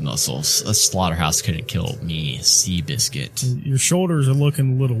muscles. A slaughterhouse couldn't kill me, Seabiscuit. Your shoulders are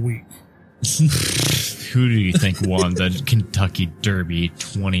looking a little weak. Who do you think won the Kentucky Derby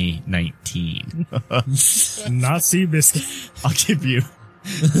 2019? Not Seabiscuit. I'll give you.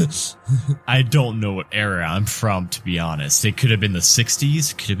 I don't know what era I'm from, to be honest. It could have been the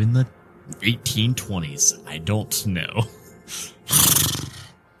 60s, could have been the 1820s. I don't know.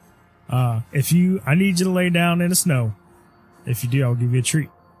 I need you to lay down in the snow. If you do, I'll give you a treat.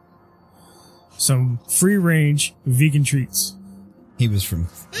 Some free range vegan treats. He was from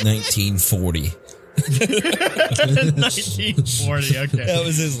 1940. 1940, okay. That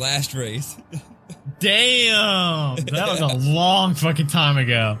was his last race. Damn! That was a long fucking time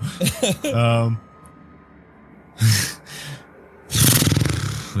ago.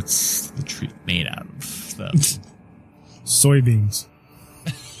 What's the treat made out of, though? Soybeans.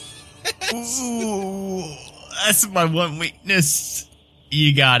 Ooh, that's my one weakness.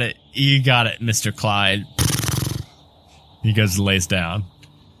 You got it, Mr. Clyde. He goes and lays down.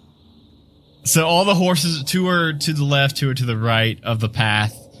 So all the horses, 2 are to the left, 2 are to the right of the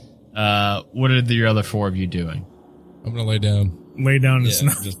path. What are the other 4 of you doing? I'm gonna lay down. Lay down in the Yeah,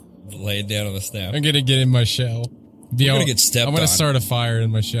 snow. just lay it down on the snow. I'm gonna get in my shell. We're gonna get stepped I'm gonna on. start a fire in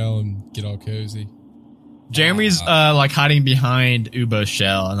my shell and get all cozy. Jeremy's like hiding behind Ubo's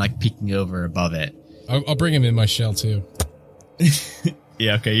shell and like peeking over above it. I'll bring him in my shell too.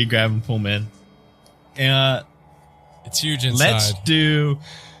 Yeah, okay, you grab him, pull him in. It's huge inside. Let's do.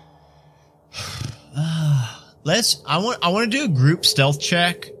 I want to do a group stealth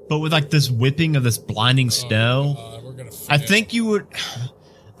check, but with like this whipping of this blinding snow. We're gonna I fail. think you would.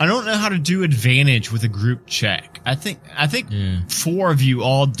 I don't know how to do advantage with a group check. I think Yeah. 4 of you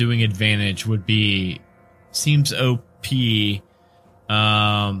all doing advantage would seems OP.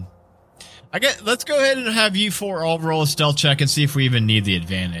 Let's go ahead and have you 4 all roll a stealth check and see if we even need the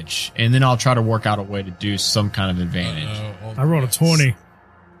advantage, and then I'll try to work out a way to do some kind of advantage. I rolled a 20.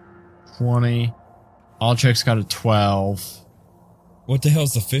 20. All checks got a 12. What the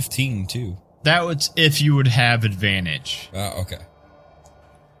hell's the 15 too? That was if you would have advantage. Okay.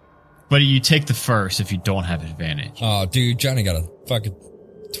 But you take the first if you don't have advantage. Oh, dude, Johnny got a fucking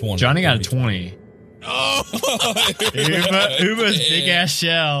 20. Johnny got a 20. Oh, Uba's big ass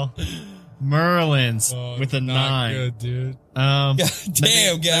shell. Merlin's with a 9. Good, dude. Damn, Let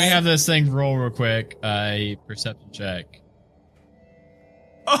me guy. have this thing roll real quick. A perception check.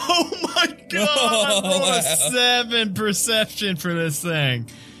 Oh my god! I rolled a 7 perception for this thing.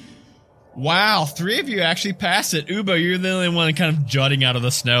 Wow, 3 of you actually passed it. Ubo, you're the only one kind of jutting out of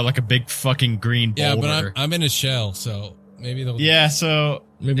the snow like a big fucking green Yeah, boulder. but I'm in a shell, so maybe they'll. Yeah, so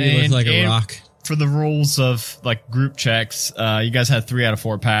Maybe you look like a and rock. For the rules of like group checks, you guys had 3 out of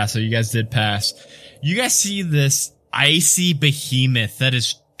 4 pass, so you guys did pass. You guys see this icy behemoth that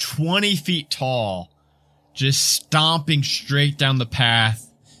is 20 feet tall, just stomping straight down the path.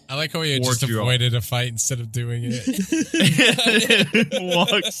 I like how we Or just draw. avoided a fight instead of doing it.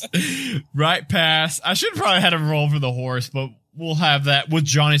 Walks right past. I should probably had him roll for the horse, but we'll have that with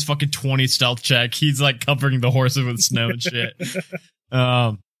Johnny's fucking 20 stealth check. He's like covering the horses with snow and shit.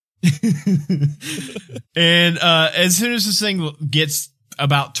 And as soon as this thing gets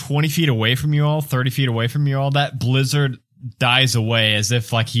about 20 feet away from you all, 30 feet away from you all, that blizzard dies away as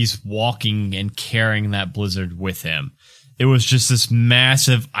if like he's walking and carrying that blizzard with him. It was just this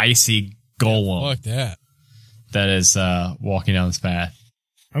massive icy golem Fuck that. that is walking down this path.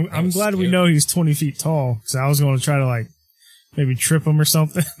 I'm glad we scary. know he's 20 feet tall, because I was going to try to like maybe trip him or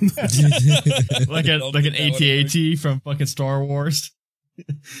something. like an AT-AT from fucking Star Wars.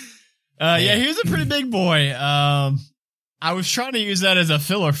 Yeah, he was a pretty big boy. I was trying to use that as a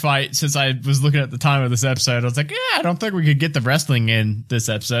filler fight since I was looking at the time of this episode. I was like, yeah, I don't think we could get the wrestling in this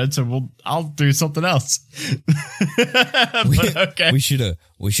episode, so I'll do something else. But, okay. We should have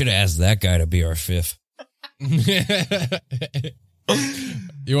asked that guy to be our fifth. You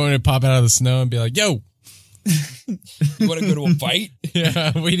want me to pop out of the snow and be like, yo, You want to go to a fight?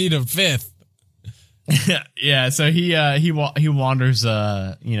 yeah, we need a fifth. Yeah, so he wanders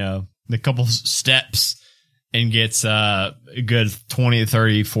the couple steps and gets a good 20,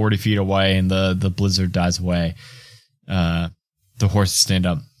 30, 40 feet away, and the blizzard dies away. The horses stand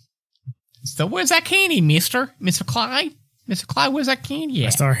up. So where's that candy, Mr. Clyde? Mr. Clyde, where's that candy I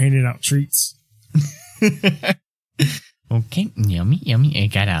at? start handing out treats. Okay, yummy. I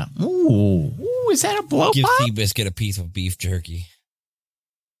got a ooh, is that a blow Give pop? Seabiscuit a piece of beef jerky.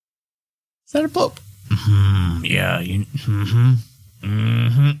 Is that a blow? Yeah.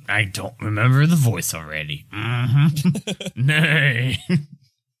 I don't remember the voice already. Nay.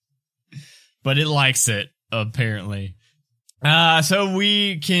 But it likes it, apparently. So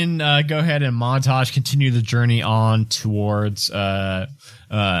we can go ahead and montage, continue the journey on towards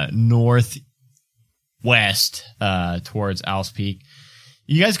northwest, towards Owl's Peak.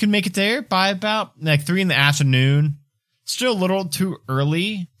 You guys can make it there by about like 3 PM. Still a little too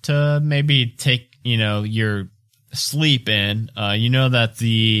early to maybe take, your sleep in. You know that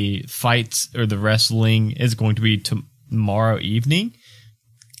the fights or the wrestling is going to be tomorrow evening.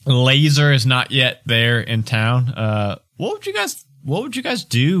 Laser is not yet there in town. What would you guys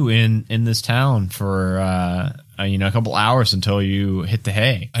do in this town for a couple hours until you hit the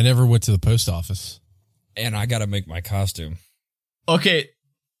hay? I never went to the post office. And I got to make my costume. Okay.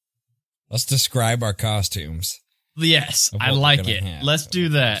 Let's describe our costumes. Yes, Of what I we're like gonna it. have. Let's do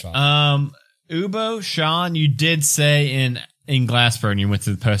that. Sean. Ubo, Sean, you did say in Glassburn you went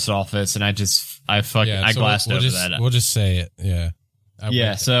to the post office, and I glassed over that. We'll just say it. Yeah.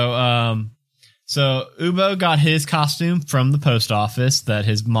 Yeah. So Ubo got his costume from the post office that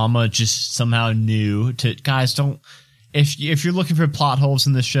his mama just somehow knew to. Guys, don't. If you're looking for plot holes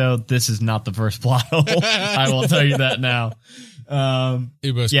in the show, this is not the first plot hole. I will tell you that now.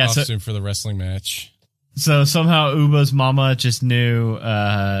 Ubo's costume for the wrestling match. So somehow Ubo's mama just knew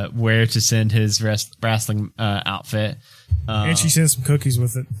where to send his wrestling outfit. And she sent some cookies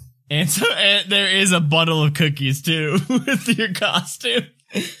with it. And there is a bundle of cookies too with your costume.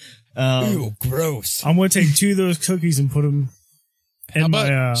 Ew, gross. I'm going to take 2 of those cookies and put them in How about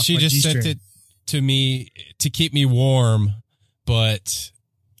my she my just G-string. sent it to me to keep me warm, but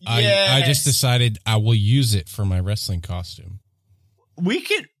I just decided I will use it for my wrestling costume. We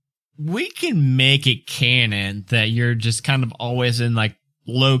can make it canon that you're just kind of always in like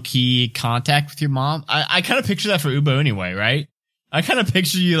low key contact with your mom. I kind of picture that for Ubo anyway, right? I kind of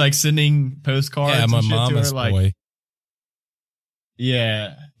picture you like sending postcards. Yeah, my and shit to mama's her, like, boy.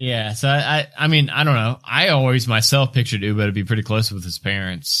 Yeah. So I mean, I don't know. I always myself pictured Ubo to be pretty close with his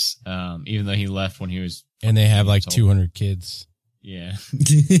parents, even though he left when he was. And they have like years old. 200 kids. Yeah.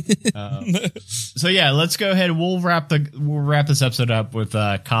 So yeah, let's go ahead. We'll wrap this episode up with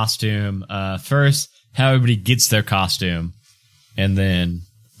costume. First, how everybody gets their costume, and then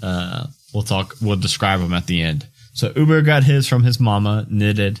we'll describe them at the end. So Uber got his from his mama,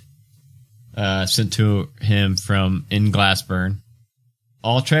 knitted, sent to him from in Glassburn.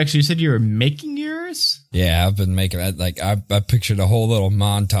 Alltrex, you said you were making yours? Yeah, I've been making that. Like, I pictured a whole little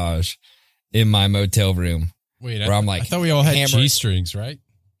montage in my motel room. Wait, Where I'm like I thought we all had hammering- G-strings, right?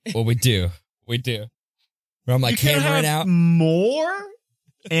 Well, we do. Where I'm like You can hammering have out. more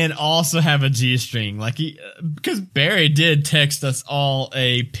and also have a G-string. Like because Barry did text us all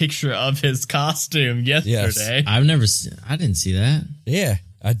a picture of his costume yesterday. I didn't see that. Yeah,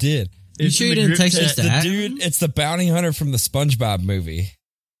 I did. You It's sure in you the didn't group text us chat. that? Dude, it's the bounty hunter from the SpongeBob movie.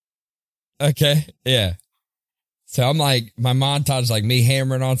 Okay, yeah. So I'm like, my montage, like me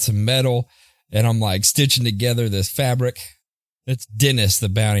hammering on some metal, and I'm like stitching together this fabric. It's Dennis, the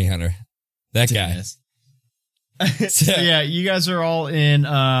bounty hunter. That Dennis. guy. So yeah, you guys are all in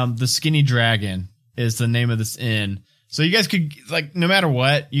the Skinny Dragon is the name of this inn. So you guys could like no matter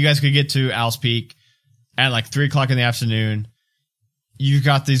what, you guys could get to Owl's Peak at like 3:00 in the afternoon. You've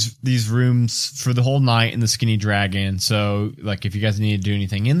got these rooms for the whole night in the Skinny Dragon. So like if you guys need to do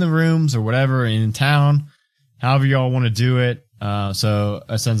anything in the rooms or whatever in town, however y'all want to do it. So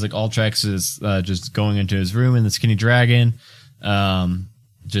it sounds like Alltrex is just going into his room in the Skinny Dragon,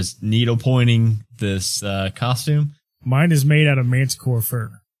 just needle pointing this costume. Mine is made out of manticore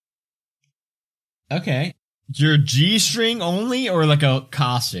fur. Okay. Your G-string only or like a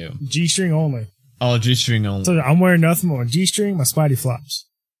costume? G-string only. Oh, G-string only. So I'm wearing nothing but my G-string, my Spidey flops.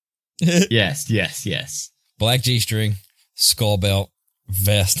 Yes. Black G-string, skull belt,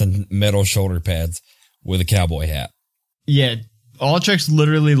 vest, and metal shoulder pads with a cowboy hat. Yeah, Ultrex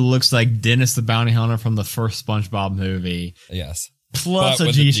literally looks like Dennis the Bounty Hunter from the first SpongeBob movie. Yes. Plus But a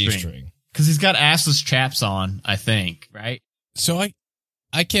with G-string. Because he's got assless chaps on, I think, right? So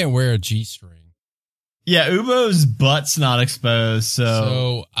I can't wear a G-string. Yeah, Ubo's butt's not exposed,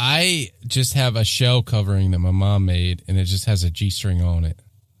 So I just have a shell covering that my mom made, and it just has a G-string on it.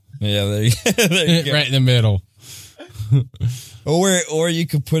 Yeah, there you go. Right in the middle. Or you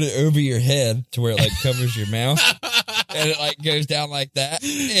could put it over your head to where it like covers your mouth and it like goes down like that.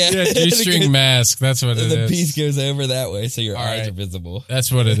 Yeah, G-string mask. That's what it is. The piece goes over that way so your All eyes right. are visible.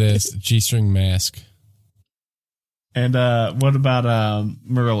 That's what it is. G-string mask. And what about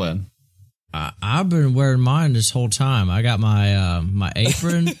Merlin? I've been wearing mine this whole time. I got my my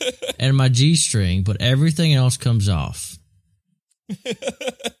apron and my G-string, but everything else comes off.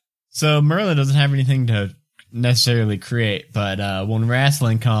 So Merlin doesn't have anything to necessarily create, but when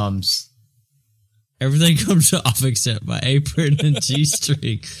wrestling comes, Everything comes off except my apron and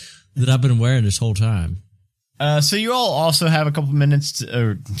G-string that I've been wearing this whole time. so you all also have a couple minutes,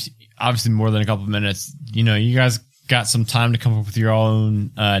 or obviously more than a couple minutes. You know, you guys got some time to come up with your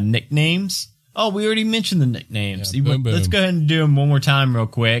own nicknames. Oh, we already mentioned the nicknames. Yeah, boom, boom. Let's go ahead and do them one more time real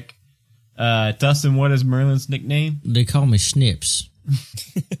quick. Dustin, what is Merlin's nickname? They call me Snips.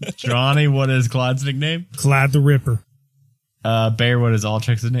 Johnny, what is Clyde's nickname? Clyde the Ripper. Bear, what is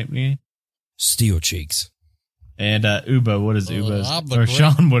Ultrex's nickname? Steel cheeks. And Ubo, what is Ubo's? I'm the Or great-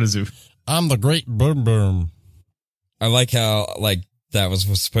 Sean, what is Ubo? I'm the great boom boom. I like how like that was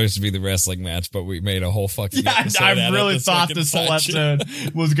supposed to be the wrestling match, but we made a whole fucking Yeah, episode out I of really this thought fucking this whole match. episode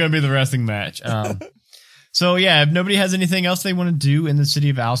was going to be the wrestling match. So yeah, if nobody has anything else they want to do in the city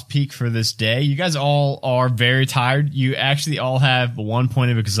of Owl's Peak for this day, you guys all are very tired. You actually all have 1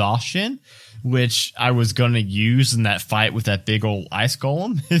 point of exhaustion, which I was going to use in that fight with that big old ice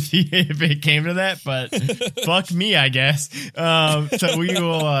golem if it came to that, but fuck me, I guess. So we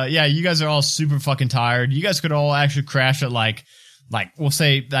will, yeah, you guys are all super fucking tired. You guys could all actually crash at like we'll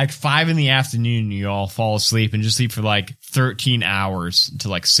say like 5 PM. You all fall asleep and just sleep for like 13 hours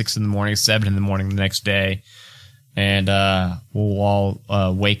until like 6 AM, 7 AM the next day. And, we'll all,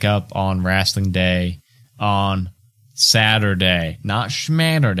 wake up on wrestling day on Saturday, not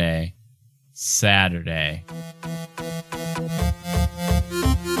Schmatterday, Saturday.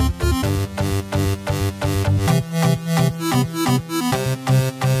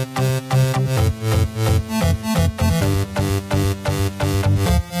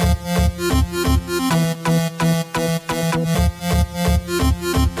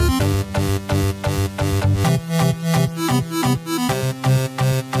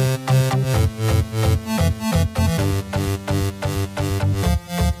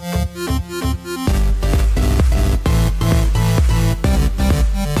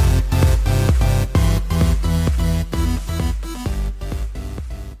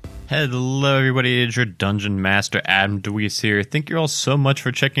 Hello, everybody. It's your Dungeon Master, Adam DeWeese here. Thank you all so much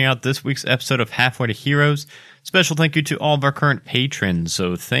for checking out this week's episode of Halfway to Heroes. Special thank you to all of our current patrons.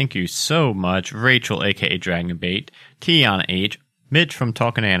 So thank you so much. Rachel, aka Dragonbait, Tiana H, Mitch from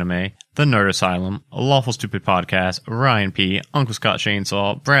Talkin' Anime, The Nerd Asylum, A Lawful Stupid Podcast, Ryan P, Uncle Scott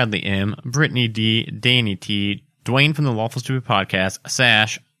Chainsaw, Bradley M, Brittany D, Danny T, Dwayne from the Lawful Stupid Podcast,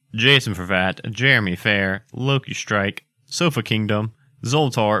 Sash, Jason Fervat, Jeremy Fair, Loki Strike, Sofa Kingdom,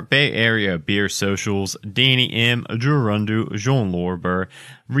 Zoltar, Bay Area Beer Socials, Danny M, Jurundu, Jean Lorber,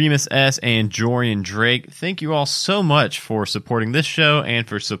 Remus S, and Jorian Drake. Thank you all so much for supporting this show and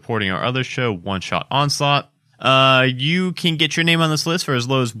for supporting our other show, One Shot Onslaught. You can get your name on this list for as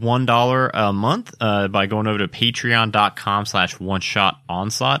low as $1 a month by going over to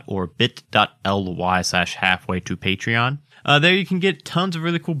patreon.com/one-shot-onslaught or bit.ly/halfway to Patreon. There you can get tons of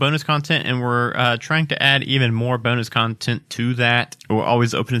really cool bonus content, and we're trying to add even more bonus content to that. We're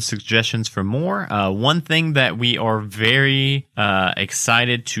always open to suggestions for more. One thing that we are very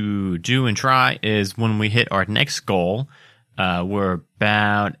excited to do and try is when we hit our next goal, we're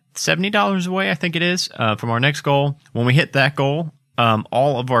about $70 away, I think it is, from our next goal. When we hit that goal,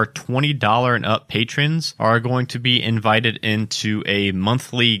 all of our $20 and up patrons are going to be invited into a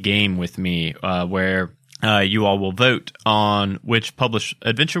monthly game with me, where you all will vote on which published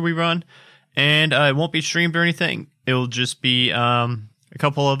adventure we run, and it won't be streamed or anything. It'll just be a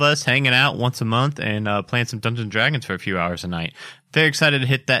couple of us hanging out once a month and playing some Dungeons & Dragons for a few hours a night. Very excited to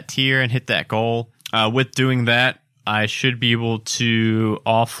hit that tier and hit that goal. With doing that, I should be able to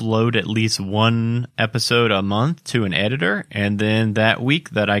offload at least one episode a month to an editor, and then that week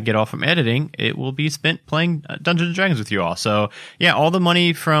that I get off from editing, it will be spent playing Dungeons and Dragons with you all. So yeah, all the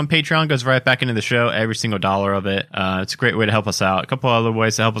money from Patreon goes right back into the show, every single dollar of it. It's a great way to help us out. A couple other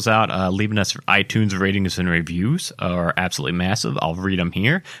ways to help us out, leaving us iTunes ratings and reviews are absolutely massive. I'll read them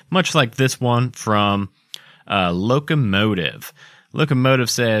here, much like this one from Locomotive. Locomotive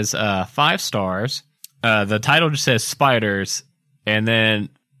says 5 stars. The title just says spiders, and then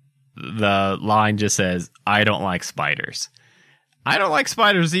the line just says, I don't like spiders. I don't like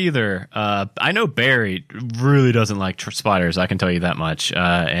spiders either. I know Barry really doesn't like spiders, I can tell you that much,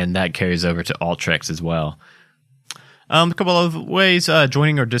 and that carries over to Altrex as well. A couple of ways,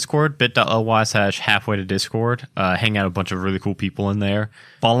 joining our Discord, bit.ly/halfway to Discord. Hang out a bunch of really cool people in there.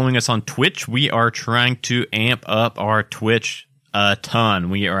 Following us on Twitch, we are trying to amp up our Twitch a ton.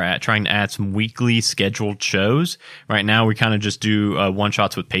 We are trying to add some weekly scheduled shows. Right now, we kind of just do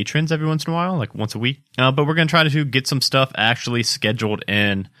one-shots with patrons every once in a while, like once a week. But we're going to try to get some stuff actually scheduled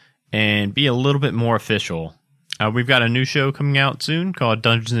in and be a little bit more official. We've got a new show coming out soon called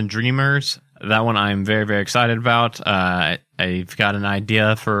Dungeons and Dreamers. That one I'm very, very excited about. I've got an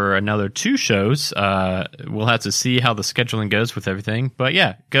idea for another 2 shows. We'll have to see how the scheduling goes with everything. But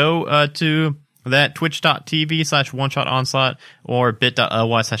yeah, go to that twitch.tv/one-shot onslaught or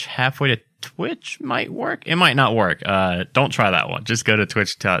bit.ly/halfway to Twitch might work. It might not work. Don't try that one. Just go to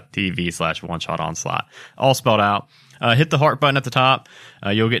twitch.tv/one-shot onslaught. All spelled out. Hit the heart button at the top.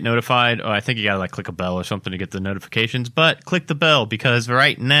 You'll get notified. I think you gotta click a bell or something to get the notifications, but click the bell because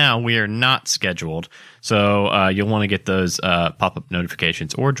right now we are not scheduled. So, you'll want to get those, pop-up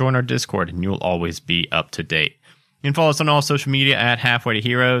notifications or join our Discord and you'll always be up to date. You can follow us on all social media at Halfway to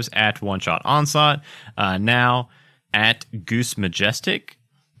Heroes, at One Shot Onslaught, now at Goose Majestic,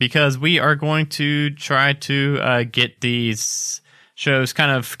 because we are going to try to get these shows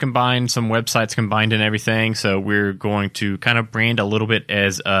kind of combined, some websites combined and everything. So we're going to kind of brand a little bit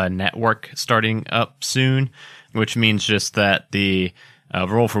as a network starting up soon, which means just that the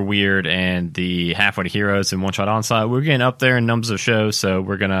Roll for Weird and the Halfway to Heroes and One Shot Onslaught, we're getting up there in numbers of shows, so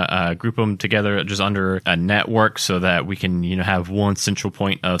we're going to group them together just under a network so that we can, have one central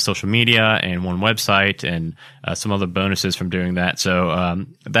point of social media and one website and some other bonuses from doing that. So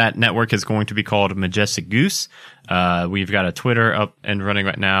that network is going to be called Majestic Goose. We've got a Twitter up and running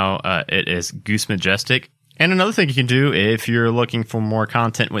right now. It is Goose Majestic. And another thing you can do if you're looking for more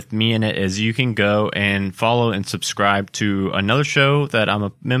content with me in it is you can go and follow and subscribe to another show that I'm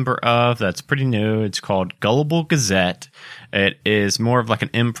a member of that's pretty new. It's called Gullible Gazette. It is more of like an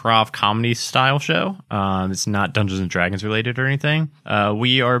improv comedy style show. It's not Dungeons and Dragons related or anything.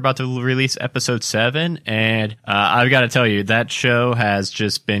 We are about to release episode 7, and I've got to tell you, that show has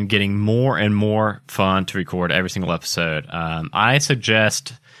just been getting more and more fun to record every single episode. I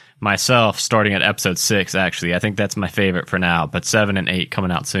suggest myself starting at episode 6, actually. I think that's my favorite for now, but 7 and 8 coming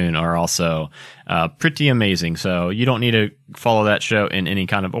out soon are also pretty amazing. So you don't need to follow that show in any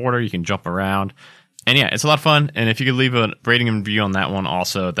kind of order. You can jump around. And yeah, it's a lot of fun. And if you could leave a rating and review on that one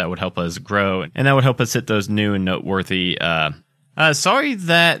also, that would help us grow. And that would help us hit those new and noteworthy. Sorry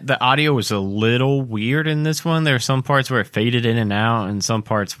that the audio was a little weird in this one. There are some parts where it faded in and out, and some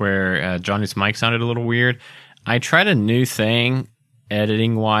parts where Johnny's mic sounded a little weird. I tried a new thing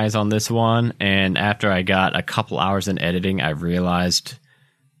editing wise on this one, and after I got a couple hours in editing, I realized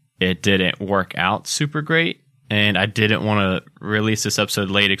it didn't work out super great, and I didn't want to release this episode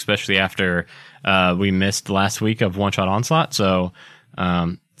late, especially after we missed last week of One Shot Onslaught. So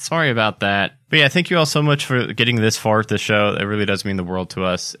sorry about that, but yeah, thank you all so much for getting this far with the show. It really does mean the world to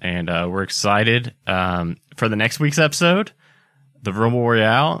us, and we're excited for the next week's episode, the Rumble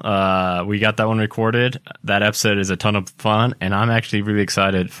Royale. We got that one recorded. That episode is a ton of fun, and I'm actually really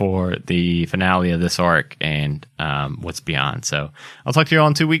excited for the finale of this arc and what's beyond. So I'll talk to you all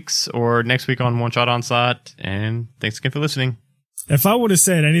in 2 weeks or next week on One Shot Onslaught, and thanks again for listening. If I would have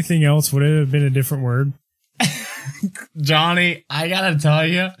said anything else, would it have been a different word? Johnny, I gotta tell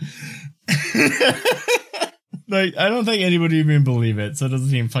you, like, I don't think anybody even believe it, so it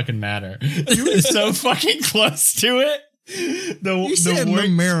doesn't even fucking matter. You were so fucking close to it. You said the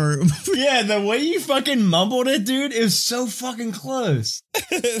mirror. Yeah, the way you fucking mumbled it, dude, it was so fucking close.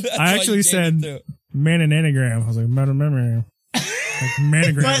 I actually said man and anagram. I was like, man. Like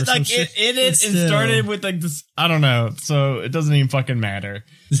manogram. But like it started with like this, I don't know, so it doesn't even fucking matter.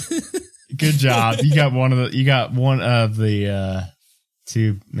 Good job. You got one of the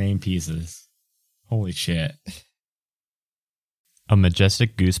 2 main pieces. Holy shit. A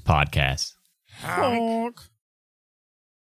Majestic Goose podcast. Honk.